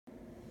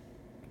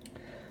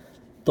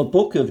The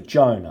Book of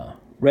Jonah,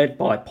 read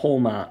by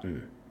Paul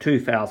Martin,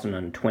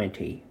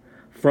 2020,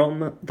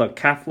 from the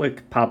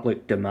Catholic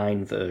Public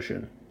Domain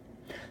version.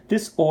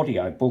 This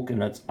audio book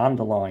and its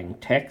underlying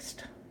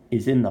text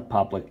is in the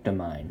public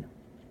domain.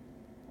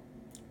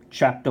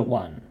 Chapter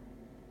 1.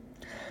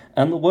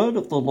 And the word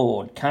of the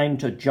Lord came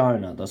to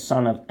Jonah the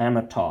son of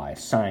Amittai,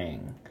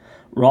 saying,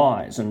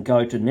 Rise and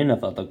go to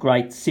Nineveh, the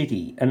great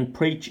city, and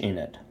preach in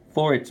it,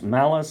 for its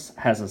malice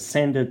has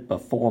ascended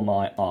before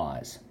my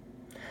eyes.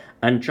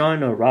 And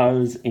Jonah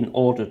rose in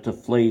order to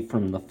flee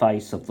from the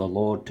face of the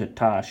Lord to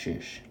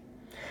Tarshish.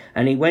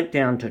 And he went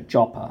down to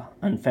Joppa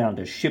and found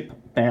a ship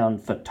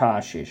bound for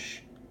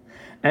Tarshish.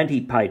 And he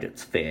paid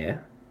its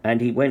fare,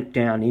 and he went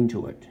down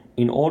into it,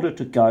 in order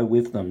to go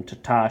with them to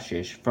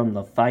Tarshish from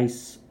the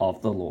face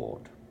of the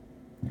Lord.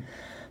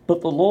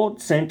 But the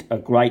Lord sent a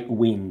great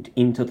wind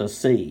into the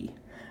sea,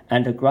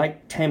 and a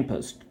great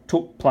tempest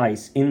took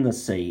place in the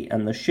sea,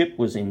 and the ship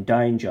was in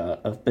danger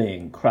of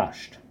being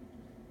crushed.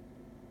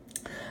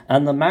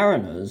 And the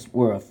mariners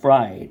were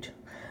afraid,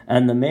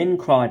 and the men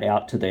cried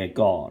out to their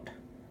God,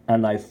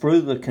 and they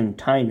threw the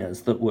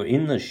containers that were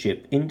in the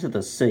ship into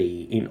the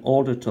sea in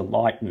order to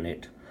lighten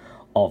it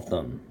of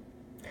them.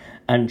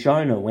 And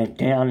Jonah went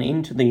down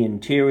into the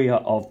interior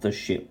of the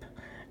ship,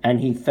 and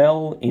he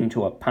fell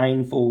into a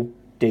painful,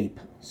 deep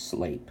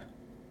sleep.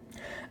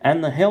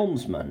 And the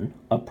helmsman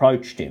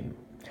approached him,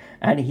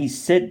 and he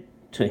said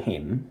to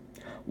him,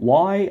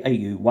 Why are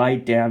you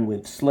weighed down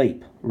with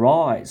sleep?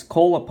 Rise,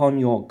 call upon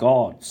your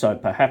God, so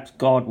perhaps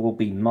God will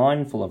be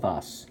mindful of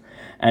us,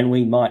 and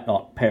we might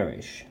not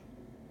perish.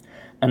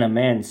 And a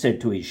man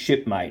said to his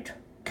shipmate,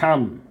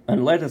 Come,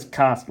 and let us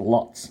cast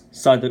lots,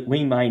 so that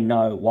we may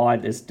know why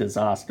this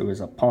disaster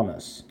is upon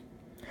us.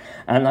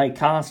 And they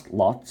cast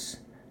lots,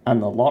 and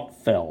the lot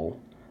fell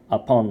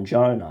upon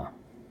Jonah.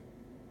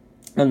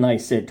 And they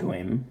said to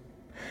him,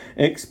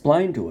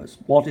 Explain to us,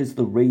 what is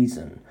the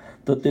reason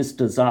that this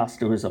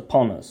disaster is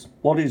upon us?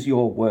 What is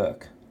your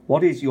work?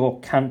 What is your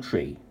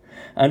country?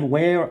 And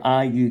where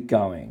are you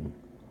going?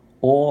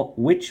 Or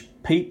which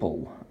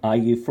people are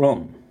you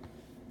from?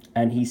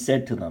 And he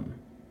said to them,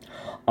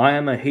 I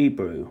am a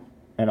Hebrew,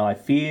 and I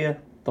fear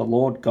the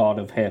Lord God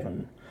of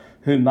heaven,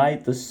 who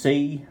made the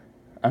sea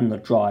and the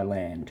dry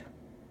land.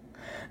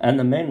 And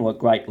the men were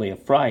greatly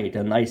afraid,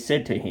 and they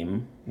said to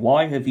him,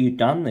 Why have you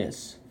done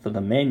this? For the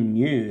men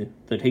knew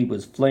that he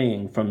was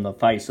fleeing from the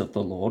face of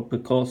the Lord,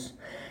 because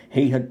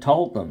he had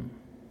told them.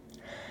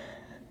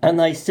 And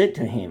they said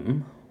to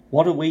him,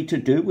 What are we to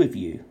do with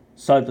you,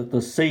 so that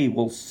the sea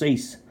will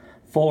cease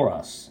for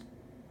us?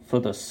 For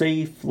the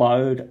sea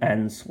flowed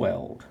and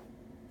swelled.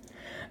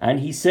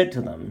 And he said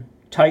to them,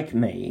 Take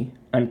me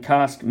and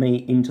cast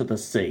me into the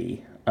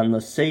sea, and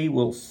the sea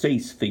will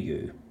cease for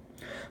you.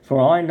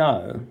 For I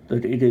know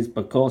that it is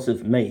because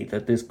of me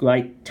that this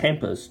great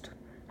tempest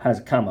has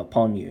come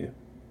upon you.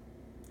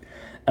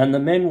 And the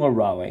men were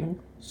rowing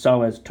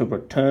so as to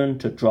return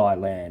to dry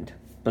land,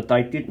 but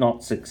they did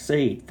not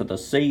succeed, for the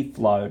sea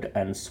flowed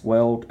and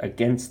swelled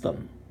against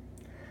them.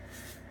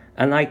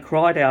 And they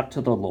cried out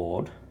to the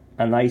Lord,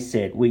 and they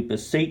said, We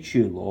beseech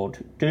you,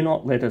 Lord, do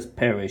not let us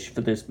perish for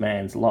this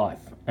man's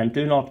life, and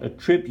do not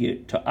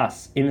attribute to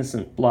us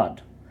innocent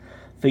blood.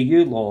 For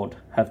you, Lord,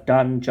 have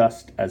done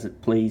just as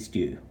it pleased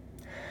you.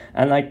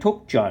 And they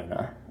took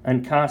Jonah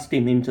and cast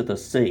him into the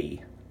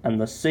sea, and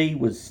the sea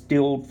was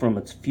stilled from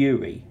its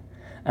fury.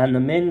 And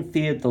the men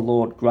feared the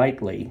Lord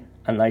greatly,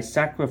 and they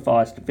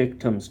sacrificed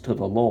victims to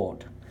the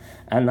Lord,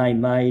 and they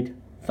made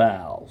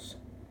vows.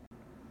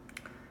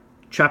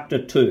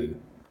 Chapter 2.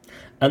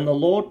 And the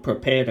Lord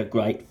prepared a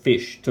great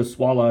fish to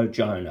swallow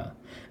Jonah,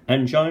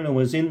 and Jonah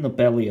was in the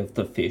belly of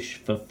the fish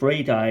for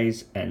 3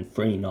 days and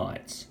 3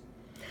 nights.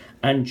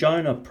 And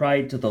Jonah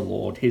prayed to the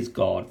Lord his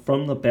God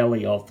from the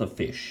belly of the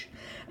fish,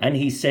 and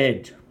he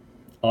said,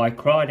 I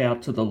cried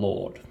out to the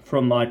Lord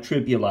from my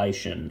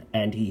tribulation,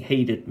 and he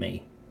heeded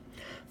me.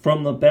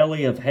 From the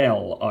belly of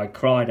hell I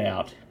cried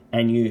out,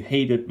 and you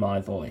heeded my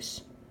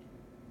voice.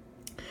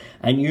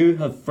 And you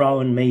have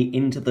thrown me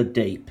into the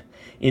deep,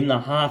 in the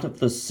heart of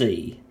the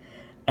sea,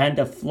 and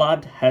a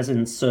flood has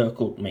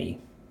encircled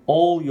me.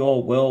 All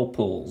your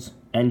whirlpools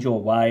and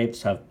your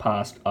waves have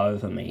passed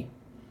over me.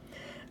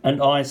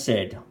 And I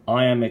said,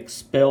 I am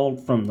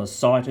expelled from the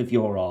sight of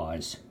your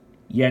eyes.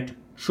 Yet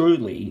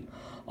truly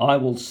I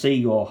will see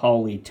your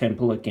holy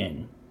temple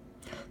again.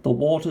 The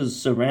waters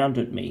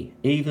surrounded me,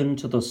 even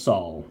to the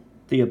soul.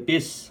 The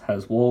abyss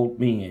has walled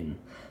me in.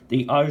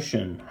 The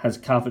ocean has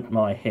covered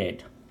my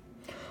head.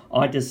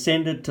 I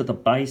descended to the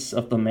base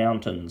of the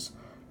mountains.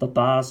 The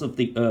bars of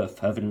the earth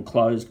have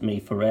enclosed me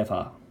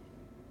forever.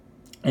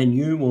 And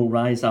you will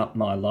raise up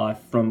my life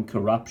from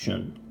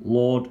corruption,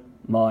 Lord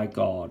my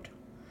God.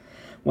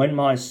 When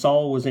my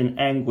soul was in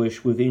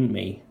anguish within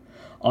me,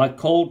 I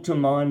called to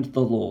mind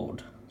the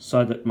Lord,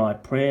 so that my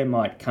prayer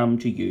might come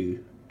to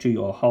you, to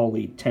your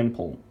holy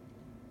temple.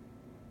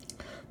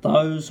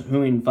 Those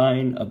who in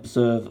vain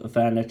observe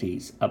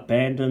vanities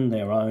abandon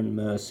their own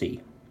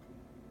mercy.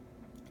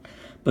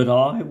 But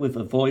I, with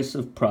a voice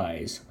of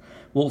praise,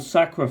 will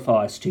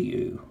sacrifice to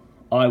you.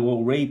 I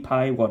will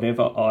repay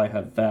whatever I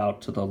have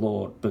vowed to the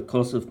Lord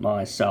because of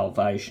my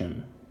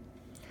salvation."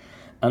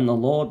 And the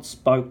Lord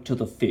spoke to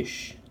the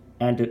fish,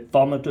 and it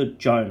vomited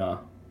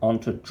Jonah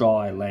onto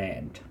dry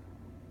land.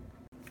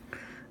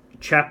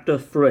 Chapter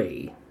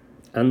 3.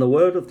 And the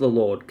word of the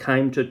Lord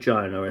came to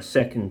Jonah a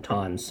second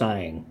time,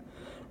 saying,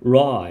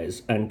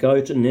 "Rise and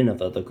go to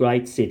Nineveh, the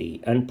great city,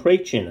 and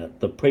preach in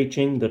it the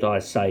preaching that I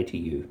say to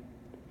you."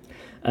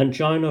 And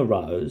Jonah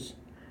rose,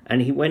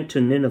 and he went to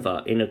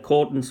Nineveh in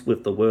accordance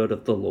with the word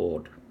of the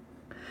Lord.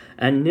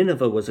 And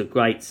Nineveh was a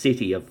great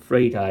city of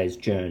 3 days'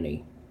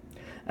 journey.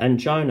 And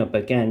Jonah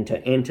began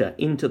to enter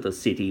into the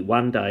city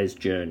 1 day's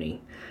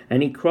journey,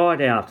 and he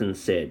cried out and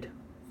said,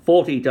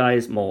 40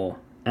 days more,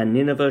 and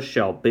Nineveh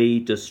shall be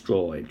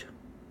destroyed.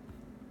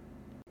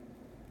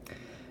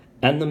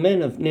 And the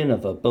men of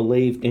Nineveh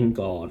believed in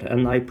God,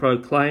 and they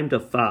proclaimed a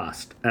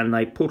fast, and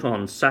they put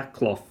on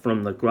sackcloth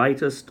from the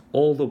greatest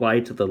all the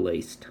way to the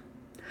least.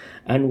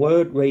 And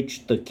word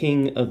reached the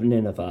king of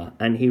Nineveh,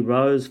 and he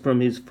rose from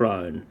his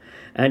throne,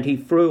 and he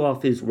threw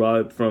off his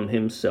robe from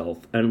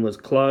himself, and was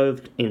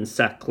clothed in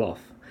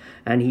sackcloth,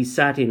 and he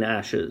sat in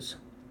ashes.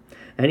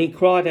 And he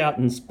cried out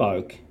and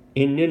spoke,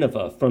 "In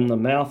Nineveh, from the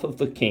mouth of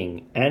the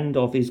king and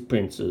of his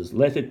princes,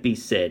 let it be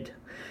said,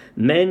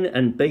 Men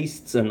and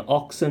beasts and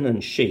oxen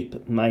and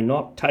sheep may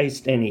not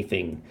taste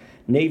anything,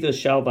 neither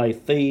shall they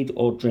feed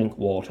or drink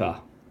water.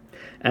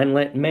 And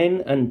let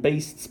men and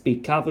beasts be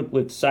covered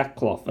with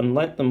sackcloth, and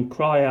let them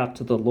cry out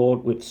to the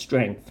Lord with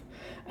strength.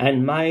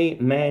 And may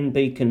man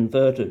be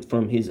converted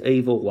from his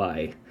evil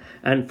way,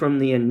 and from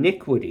the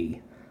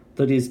iniquity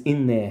that is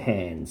in their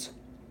hands.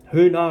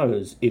 Who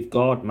knows if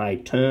God may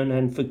turn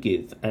and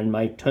forgive, and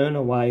may turn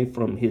away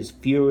from his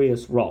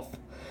furious wrath,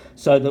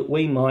 so that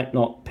we might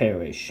not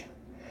perish."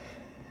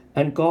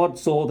 And God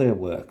saw their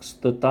works,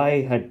 that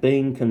they had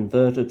been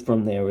converted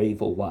from their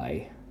evil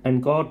way.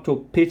 And God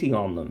took pity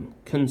on them,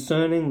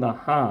 concerning the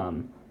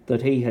harm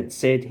that he had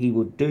said he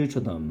would do to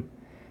them,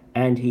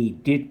 and he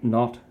did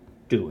not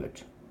do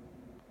it.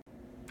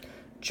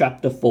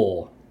 Chapter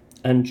 4.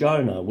 And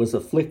Jonah was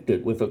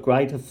afflicted with a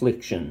great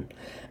affliction,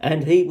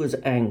 and he was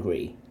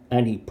angry,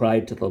 and he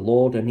prayed to the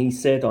Lord, and he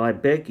said, "I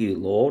beg you,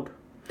 Lord,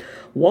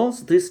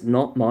 was this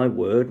not my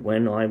word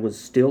when I was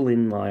still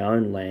in my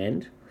own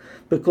land?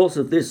 Because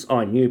of this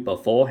I knew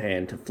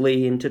beforehand to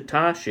flee into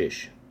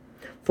Tarshish.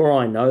 For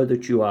I know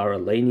that you are a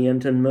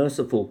lenient and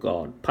merciful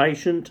God,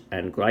 patient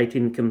and great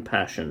in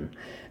compassion,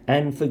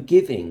 and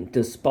forgiving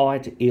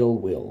despite ill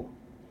will.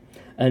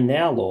 And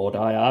now, Lord,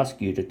 I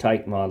ask you to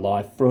take my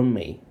life from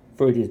me,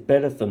 for it is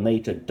better for me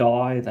to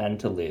die than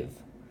to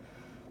live."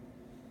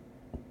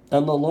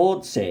 And the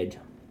Lord said,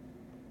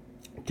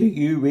 "Do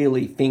you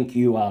really think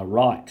you are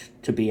right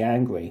to be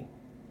angry?"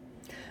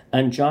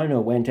 And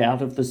Jonah went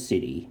out of the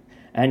city,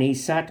 and he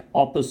sat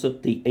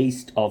opposite the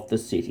east of the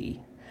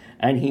city,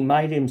 and he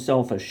made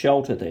himself a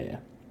shelter there,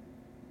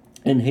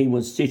 and he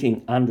was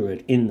sitting under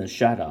it in the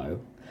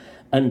shadow,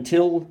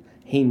 until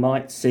he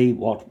might see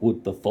what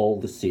would befall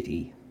the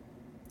city.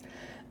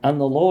 And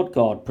the Lord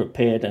God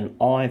prepared an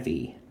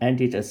ivy,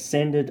 and it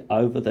ascended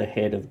over the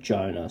head of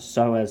Jonah,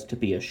 so as to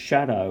be a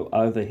shadow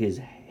over his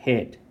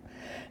head,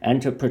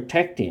 and to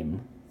protect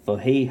him, for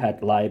he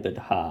had laboured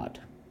hard.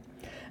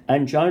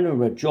 And Jonah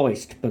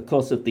rejoiced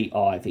because of the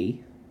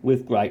ivy,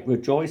 with great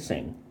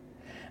rejoicing.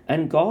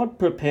 And God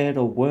prepared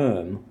a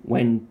worm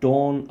when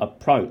dawn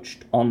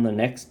approached on the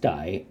next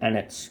day, and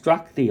it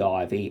struck the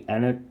ivy,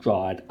 and it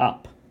dried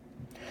up.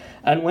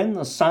 And when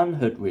the sun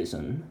had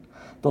risen,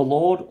 the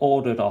Lord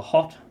ordered a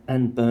hot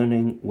and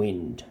burning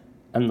wind,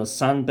 and the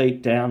sun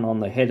beat down on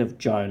the head of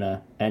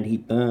Jonah, and he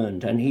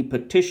burned, and he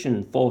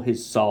petitioned for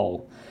his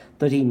soul,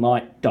 that he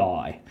might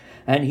die.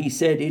 And he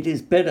said, "It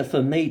is better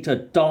for me to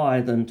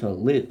die than to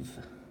live."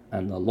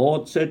 And the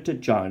Lord said to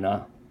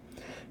Jonah,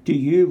 "Do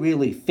you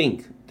really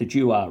think that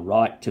you are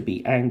right to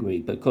be angry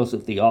because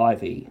of the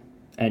ivy?"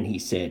 And he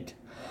said,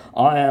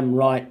 "I am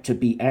right to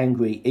be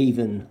angry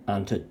even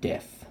unto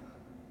death."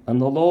 And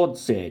the Lord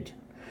said,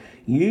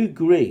 "You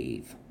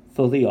grieve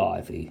for the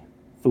ivy,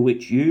 for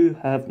which you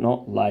have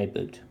not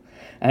laboured,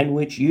 and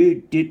which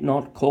you did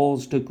not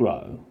cause to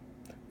grow,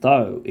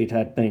 though it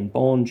had been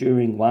born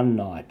during 1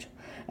 night,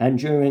 and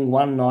during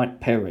 1 night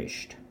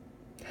perished.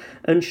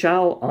 And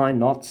shall I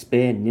not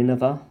spare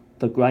Nineveh,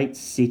 the great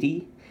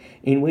city,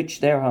 in which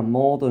there are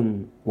more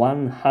than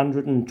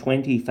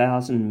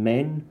 120,000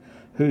 men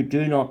who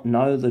do not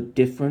know the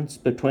difference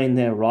between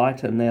their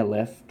right and their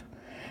left,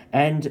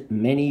 and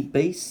many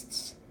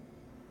beasts?"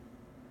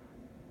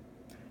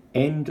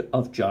 End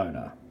of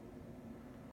Jonah.